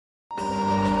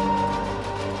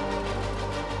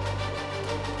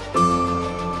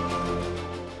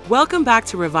Welcome back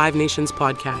to Revive Nations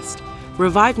podcast.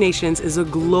 Revive Nations is a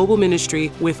global ministry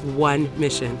with one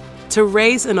mission: to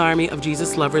raise an army of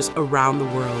Jesus lovers around the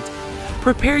world.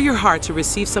 Prepare your heart to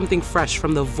receive something fresh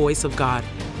from the voice of God,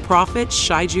 Prophet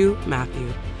Shaiju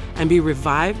Matthew, and be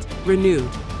revived, renewed,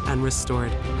 and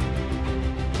restored.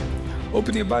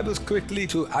 Open your Bibles quickly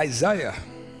to Isaiah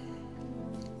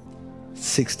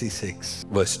 66,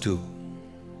 verse 2.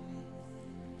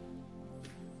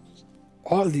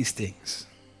 All these things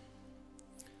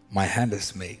my hand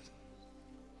has made.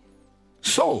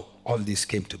 So all these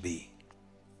came to be.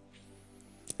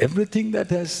 Everything that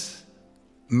has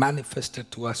manifested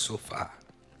to us so far,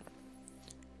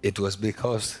 it was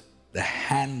because the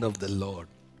hand of the Lord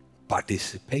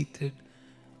participated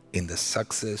in the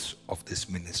success of this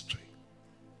ministry.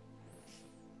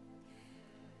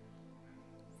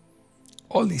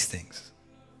 All these things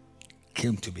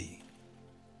came to be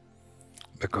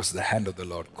because the hand of the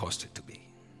Lord caused it to be.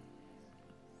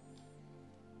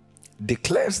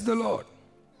 Declares the Lord.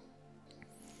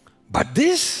 But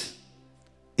this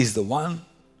is the one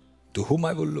to whom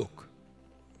I will look.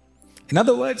 In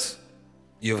other words,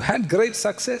 you've had great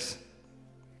success.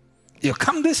 You've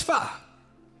come this far.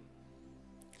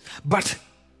 But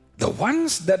the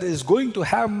ones that is going to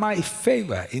have my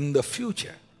favor in the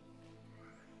future,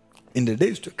 in the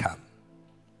days to come,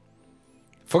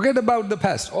 forget about the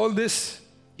past. All this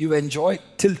you enjoyed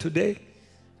till today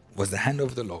was the hand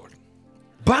of the Lord.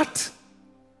 But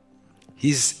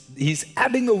he's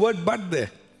adding a word but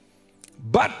there.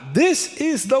 But this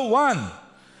is the one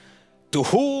to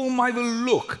whom I will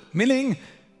look. Meaning,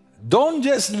 don't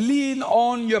just lean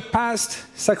on your past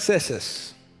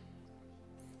successes.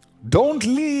 Don't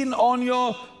lean on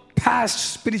your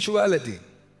past spirituality.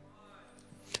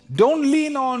 Don't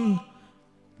lean on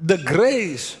the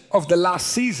grace of the last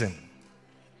season.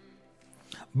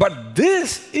 But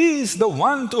this is the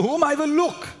one to whom I will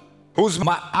look, whose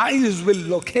my eyes will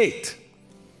locate,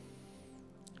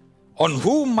 on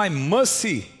whom my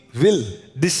mercy will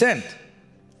descend,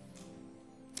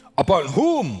 upon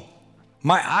whom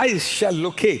my eyes shall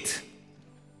locate.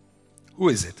 Who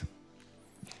is it?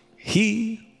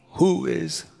 He who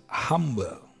is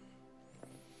humble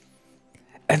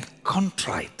and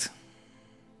contrite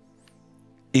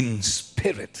in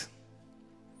spirit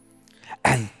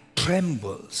and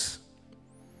trembles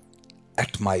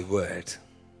at my word.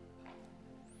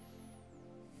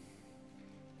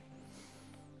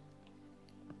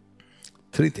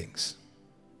 Three things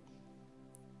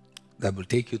that will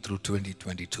take you through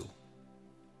 2022.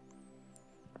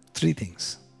 Three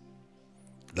things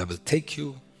that will take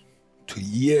you to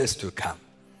years to come.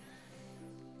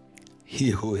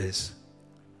 He who is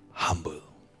humble.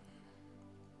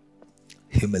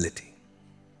 Humility.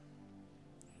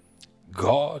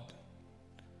 God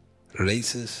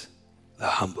raises the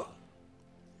humble.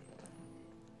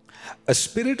 A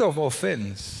spirit of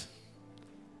offense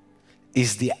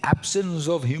is the absence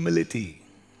of humility.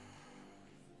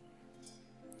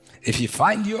 If you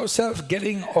find yourself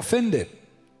getting offended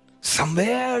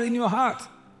somewhere in your heart,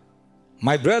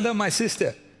 my brother, my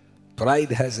sister, pride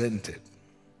has entered.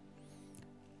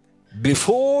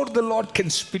 Before the Lord can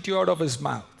spit you out of his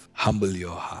mouth, humble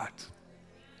your heart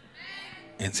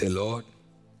and say, Lord,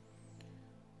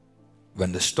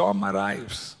 when the storm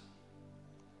arrives,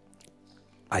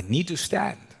 I need to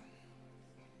stand.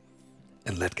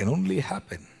 And that can only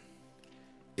happen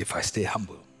if I stay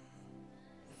humble.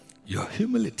 Your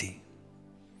humility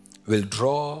will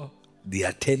draw the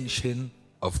attention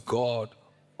of God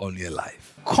on your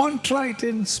life. Contrite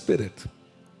in spirit.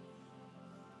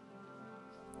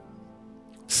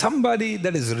 Somebody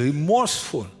that is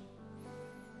remorseful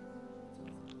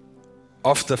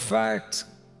of the fact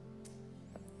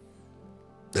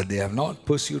that they have not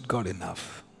pursued God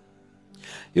enough.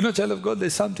 You know, child of God,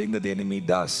 there's something that the enemy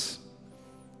does.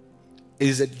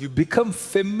 Is that you become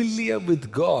familiar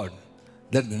with God,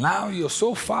 that now you're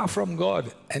so far from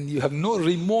God and you have no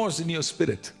remorse in your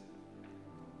spirit.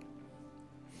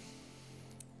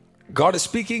 God is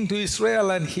speaking to Israel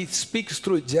and he speaks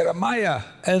through Jeremiah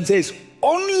and says,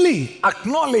 only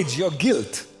acknowledge your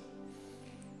guilt.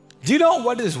 Do you know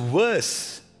what is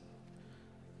worse?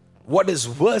 What is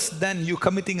worse than you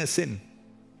committing a sin?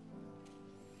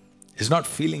 Is not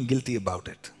feeling guilty about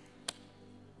it.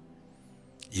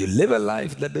 You live a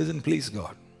life that doesn't please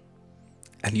God,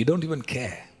 and you don't even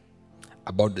care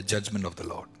about the judgment of the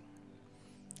Lord.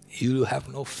 You have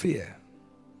no fear.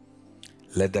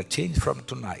 Let that change from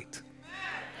tonight.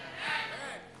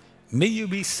 May you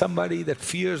be somebody that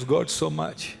fears God so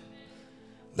much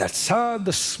that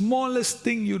the smallest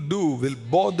thing you do will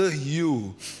bother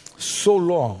you so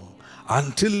long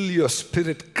until your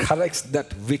spirit corrects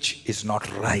that which is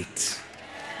not right.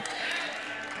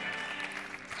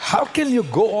 How can you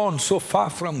go on so far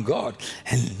from God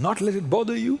and not let it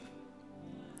bother you?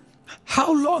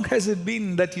 How long has it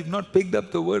been that you've not picked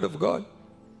up the word of God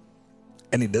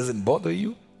and it doesn't bother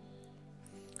you?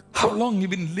 How long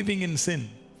you've been living in sin?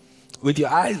 With your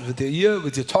eyes, with your ear,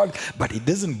 with your thought, but it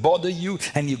doesn't bother you,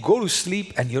 and you go to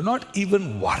sleep and you're not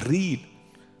even worried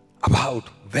about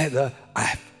whether I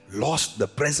have lost the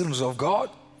presence of God.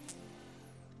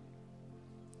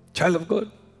 Child of God,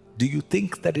 do you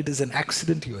think that it is an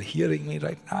accident you are hearing me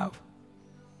right now?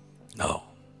 No.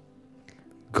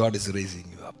 God is raising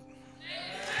you up.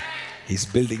 He's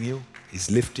building you. He's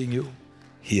lifting you.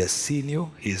 He has seen you.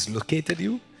 He has located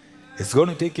you. He's going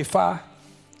to take you far.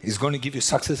 He's going to give you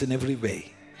success in every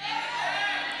way.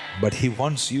 But He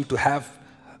wants you to have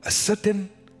a certain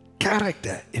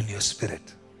character in your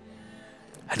spirit.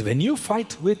 And when you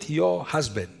fight with your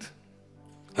husband,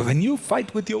 and when you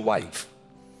fight with your wife,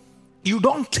 you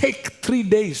don't take 3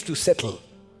 days to settle.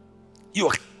 You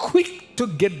are quick to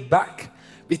get back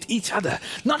with each other.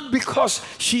 Not because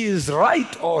she is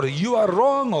right or you are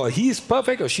wrong or he is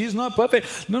perfect or she is not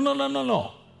perfect.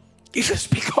 No. It is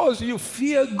because you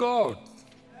fear God.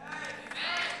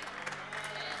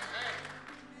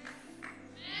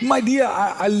 My dear,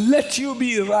 I let you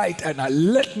be right and I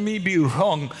let me be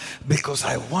wrong because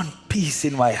I want peace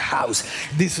in my house.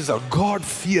 This is a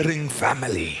God-fearing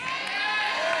family.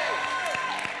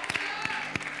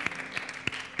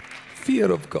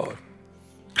 Fear of God.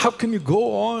 How can you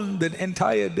go on the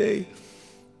entire day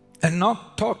and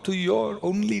not talk to your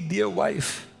only dear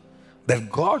wife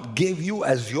that God gave you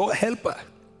as your helper?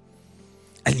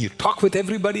 And you talk with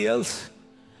everybody else,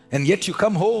 and yet you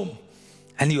come home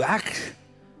and you act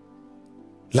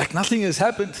like nothing has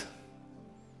happened,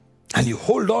 and you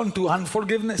hold on to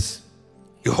unforgiveness,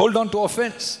 you hold on to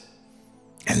offense,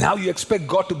 and now you expect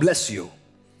God to bless you.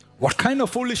 What kind of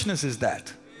foolishness is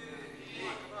that?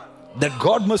 That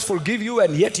God must forgive you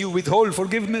and yet you withhold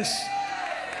forgiveness?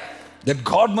 That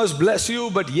God must bless you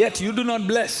but yet you do not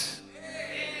bless?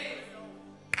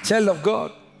 Child of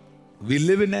God, we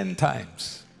live in end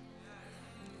times.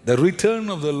 The return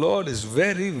of the Lord is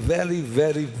very, very,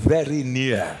 very, very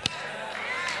near.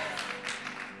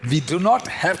 We do not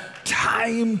have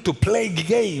time to play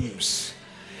games.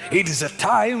 It is a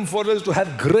time for us to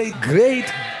have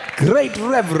great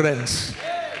reverence.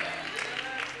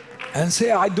 And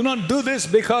say, I do not do this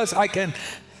because I can.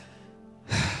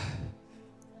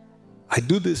 I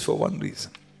do this for one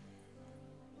reason.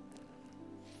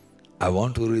 I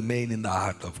want to remain in the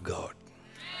heart of God.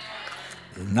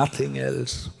 Nothing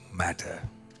else matters.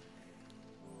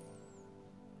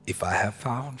 If I have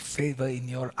found favor in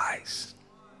your eyes,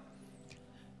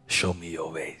 show me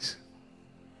your ways.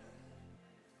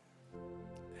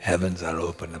 Heavens are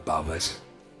open above us.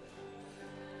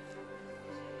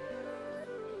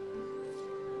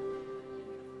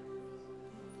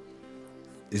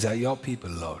 These are your people,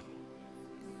 Lord.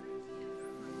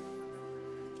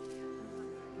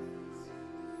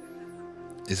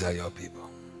 These are your people.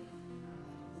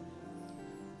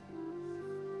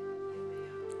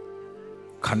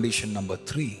 Condition number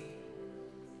 3.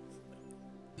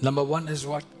 Number 1 is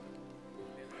what?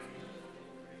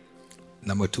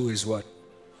 Number 2 is what?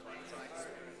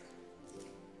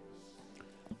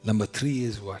 Number 3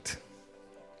 is what?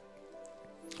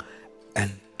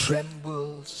 And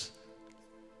trembles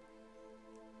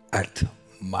at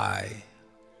my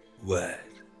word.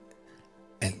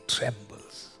 And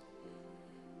trembles.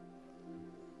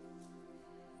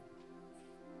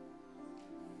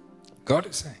 God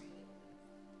is saying,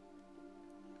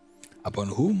 upon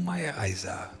whom my eyes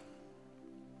are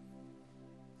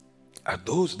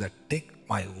those that take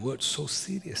my word so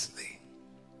seriously.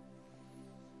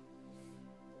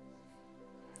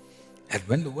 And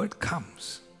when the word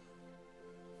comes,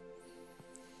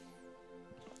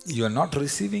 you are not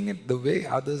receiving it the way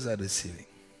others are receiving.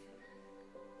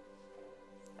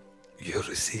 You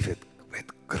receive it with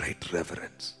great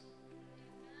reverence,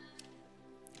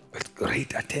 with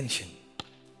great attention,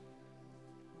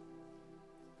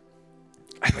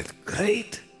 and with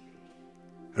great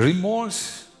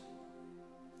remorse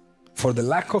for the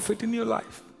lack of it in your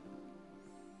life,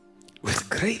 with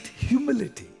great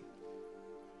humility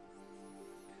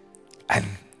and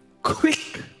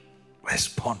quick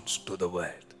response to the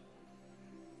word.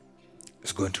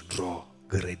 Is going to draw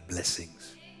great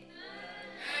blessings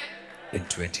in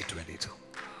 2022.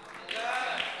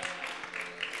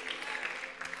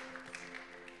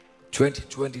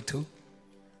 2022,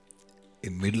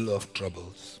 in middle of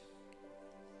troubles,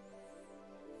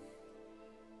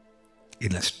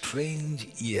 in a strange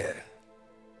year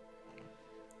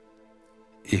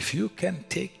If you can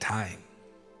take time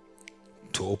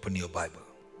to open your Bible,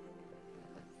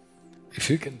 if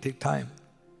you can take time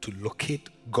to locate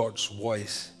God's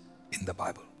voice in the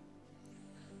Bible,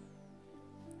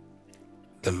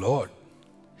 the Lord,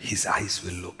 His eyes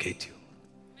will locate you.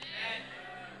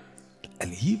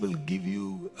 And He will give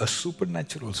you a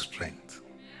supernatural strength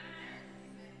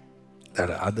that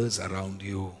others around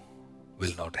you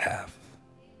will not have.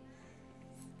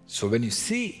 So when you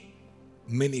see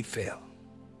many fail,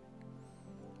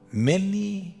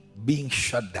 many being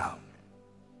shut down,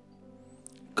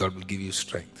 God will give you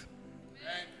strength.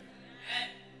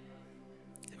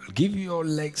 He will give your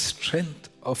legs strength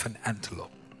of an antelope.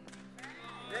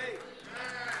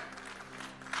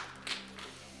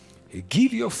 He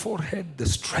give your forehead the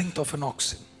strength of an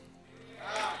oxen.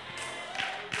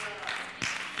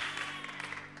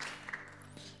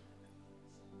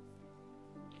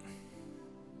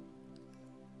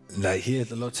 And I hear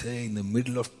the Lord say, in the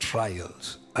middle of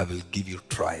trials, I will give you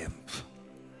triumph.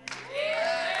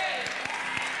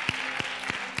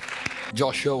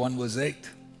 Joshua 1 verse 8.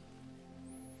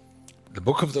 The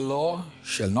book of the law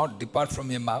shall not depart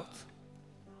from your mouth,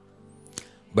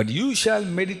 but you shall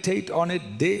meditate on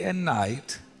it day and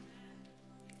night,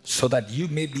 so that you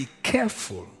may be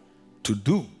careful to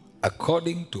do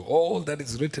according to all that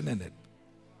is written in it.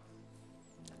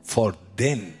 For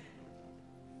then,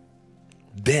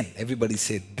 everybody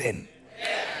say then.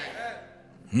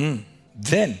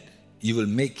 Then you will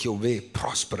make your way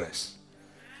prosperous.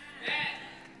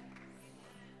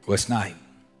 Verse 9.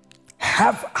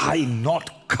 Have I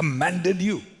not commanded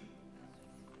you?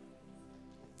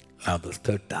 Now the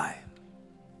third time.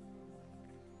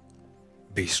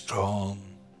 Be strong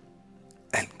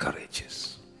and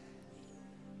courageous.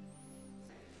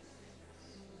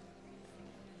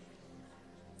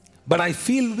 But I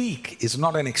feel weak is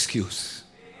not an excuse.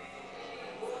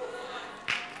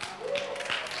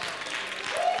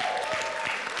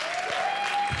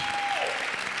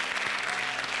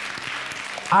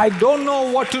 I don't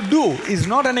know what to do is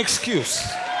not an excuse.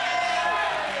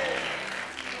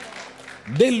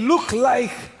 They look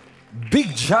like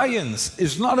big giants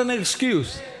is not an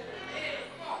excuse.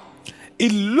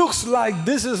 It looks like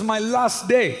this is my last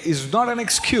day is not an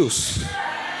excuse.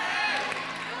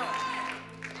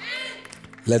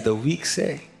 Let the weak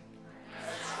say.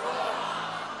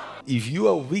 If you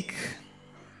are weak,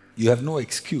 you have no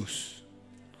excuse.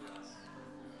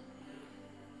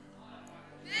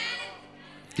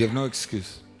 You have no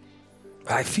excuse.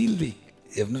 I feel weak.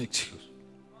 You have no excuse.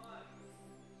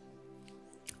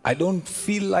 I don't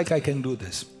feel like I can do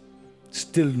this.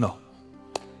 Still no.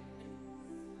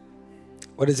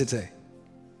 What does it say?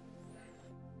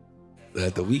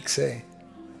 Let the weak say,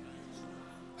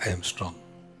 I am strong.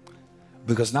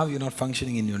 Because now you're not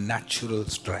functioning in your natural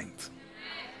strength.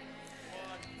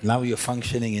 Now you're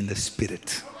functioning in the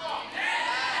Spirit.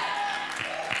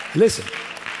 Listen.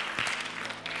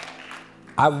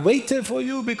 I waited for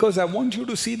you because I want you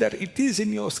to see that it is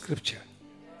in your scripture.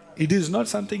 It is not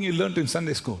something you learned in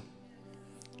Sunday school.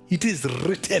 It is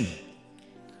written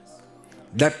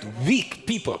that weak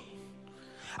people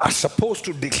are supposed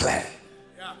to declare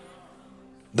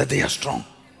that they are strong.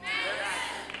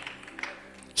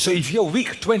 So if you're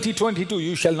weak 2022,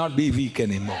 you shall not be weak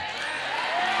anymore.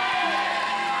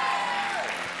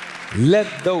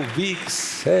 Let the weak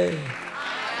say,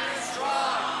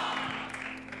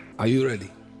 are you ready?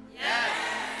 Yes.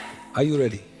 Are you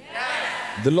ready?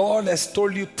 Yes. The Lord has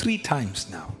told you 3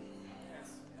 times now.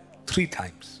 3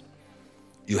 times.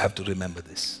 You have to remember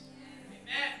this.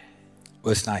 Amen.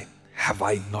 Verse 9. Have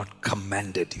I not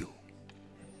commanded you?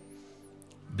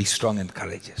 Be strong and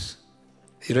courageous.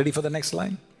 You ready for the next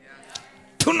line? Yes.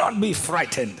 Do not be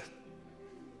frightened.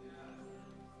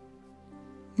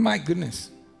 My goodness.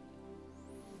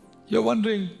 You're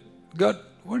wondering, God,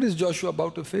 what is Joshua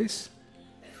about to face?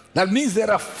 That means there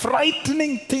are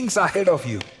frightening things ahead of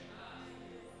you.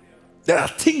 There are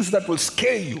things that will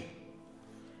scare you.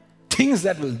 Things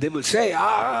that they will say,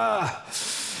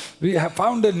 we have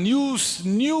found a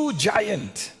new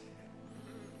giant.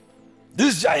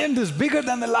 This giant is bigger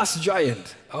than the last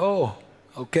giant. Oh,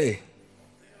 okay.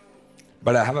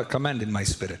 But I have a command in my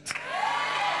spirit.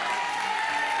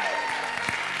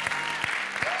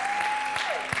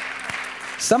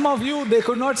 Some of you, they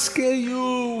could not scare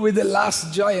you with the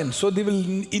last giant, so they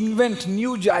will invent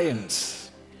new giants.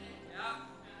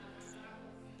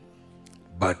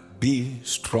 But be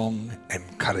strong and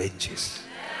courageous.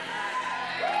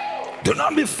 Do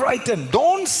not be frightened.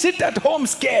 Don't sit at home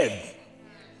scared.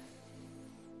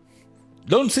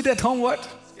 Don't sit at home what?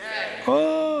 Scared.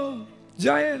 Oh,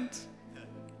 giant.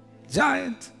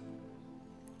 Giant.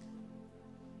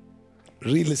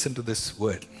 re-listen to this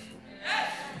word.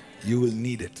 You will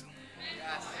need it.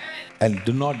 And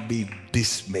do not be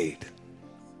dismayed.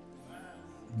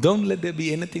 Don't let there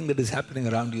be anything that is happening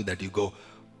around you that you go,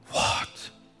 what?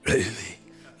 Really?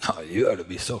 No, you have to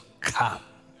be so calm.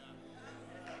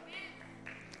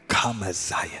 Calm as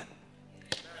Zion.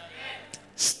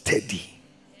 Steady.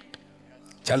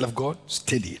 Child of God,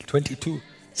 steady. 22,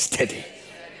 steady.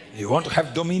 You want to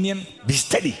have dominion? Be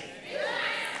steady.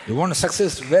 You want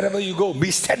success wherever you go? Be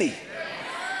steady.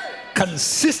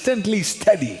 Consistently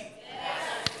steady.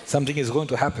 Something is going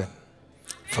to happen.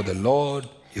 For the Lord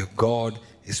your God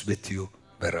is with you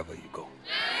wherever you go.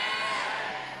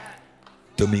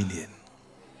 Dominion.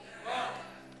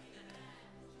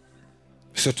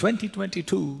 So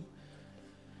 2022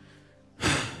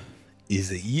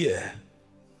 is a year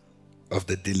of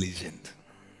the diligent.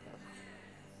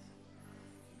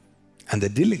 And the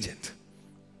diligent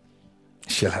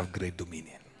shall have great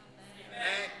dominion.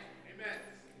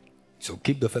 So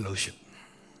keep the fellowship.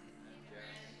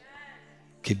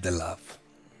 Keep the love.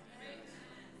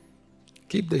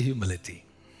 Keep the humility.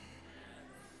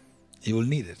 You will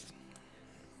need it.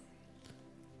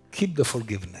 Keep the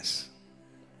forgiveness.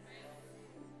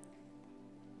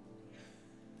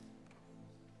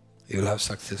 You will have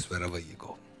success wherever you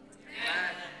go.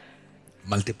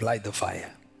 Multiply the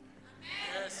fire.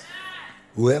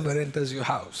 Whoever enters your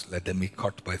house, let them be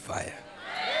caught by fire.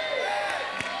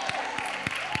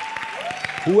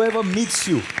 Whoever meets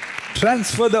you,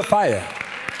 transfer the fire.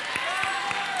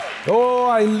 Oh,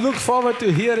 I look forward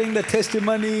to hearing the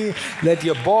testimony that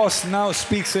your boss now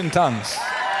speaks in tongues.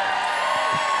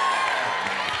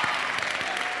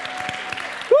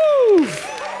 Woo!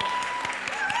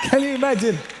 Can you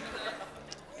imagine?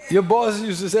 Your boss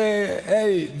used to say,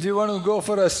 hey, do you want to go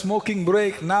for a smoking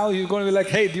break? Now you're going to be like,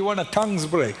 hey, do you want a tongues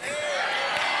break?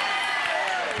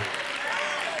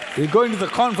 You go into the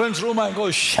conference room and go,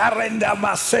 Sharenda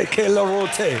Maseke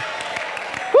Lorote.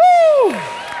 Woo!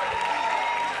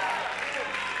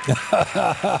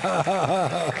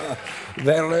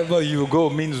 Wherever you go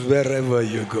means wherever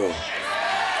you go.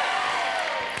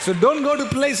 So don't go to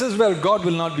places where God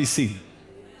will not be seen.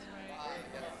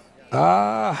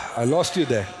 I lost you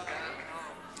there.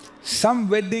 Some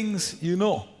weddings,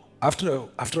 after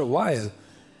a while,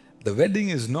 the wedding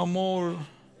is no more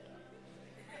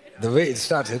the way it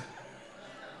started.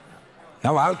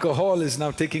 Now alcohol is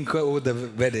now taking over the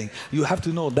wedding. You have to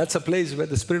know that's a place where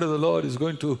the Spirit of the Lord is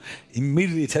going to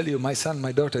immediately tell you, my son,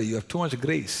 my daughter, you have too much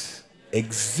grace.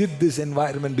 Exit this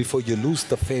environment before you lose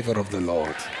the favor of the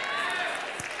Lord.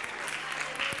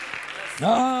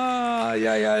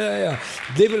 Yeah.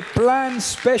 They will plan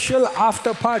special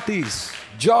after parties,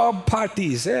 job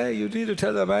parties. Hey, you need to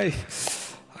tell them, I'm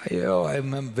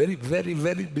very, very,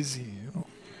 very busy.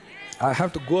 I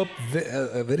have to go up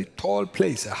a very tall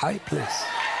place, a high place.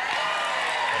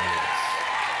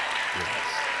 Yes.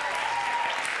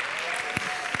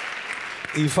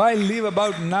 If I leave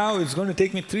about now, it's going to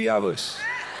take me 3 hours.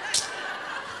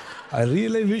 I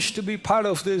really wish to be part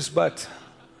of this, but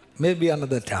maybe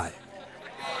another time.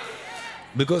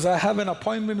 Because I have an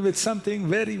appointment with something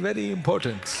very, very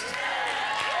important.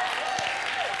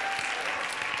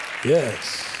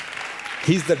 Yes.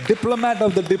 He's the diplomat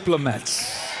of the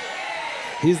diplomats.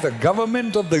 He's the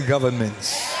government of the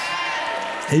governments.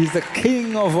 He's the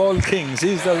king of all kings.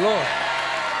 He's the Lord.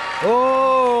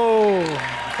 Oh.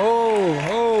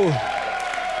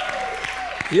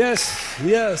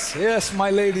 Yes, my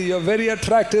lady, you're very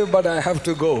attractive, but I have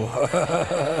to go.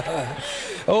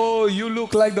 Oh, you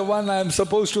look like the one I'm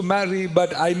supposed to marry,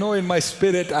 but I know in my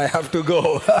spirit I have to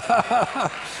go.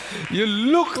 You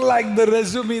look like the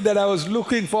resume that I was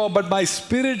looking for, but my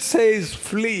spirit says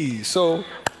flee. So,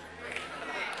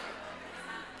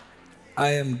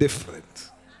 I am different.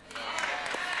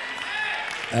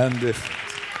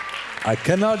 I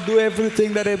cannot do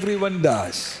everything that everyone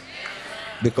does.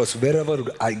 Because wherever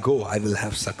I go, I will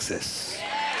have success.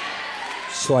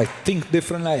 So I think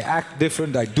different, I act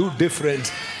different, I do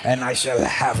different, and I shall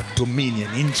have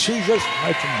dominion. In Jesus'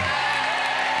 mighty name.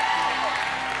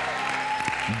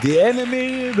 The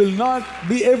enemy will not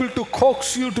be able to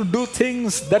coax you to do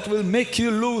things that will make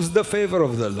you lose the favor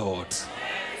of the Lord.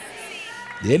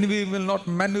 The enemy will not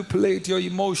manipulate your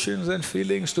emotions and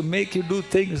feelings to make you do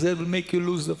things that will make you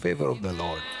lose the favor of the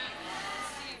Lord.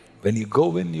 When you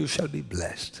go in, you shall be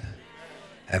blessed.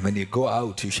 And when you go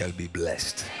out, you shall be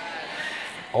blessed.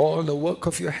 All the work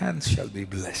of your hands shall be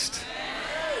blessed.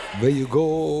 Where you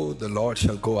go, the Lord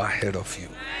shall go ahead of you.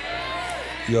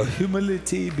 Your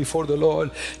humility before the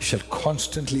Lord shall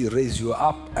constantly raise you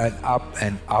up and up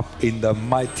and up in the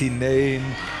mighty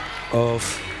name of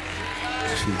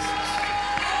Jesus.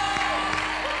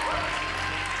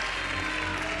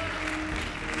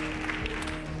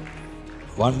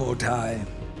 One more time,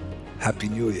 Happy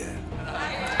New Year.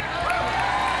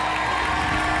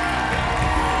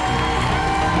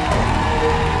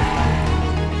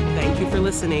 Thank you for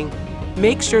listening.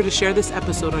 Make sure to share this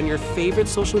episode on your favorite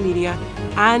social media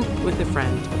and with a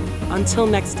friend. Until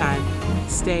next time,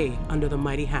 stay under the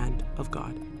mighty hand of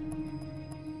God.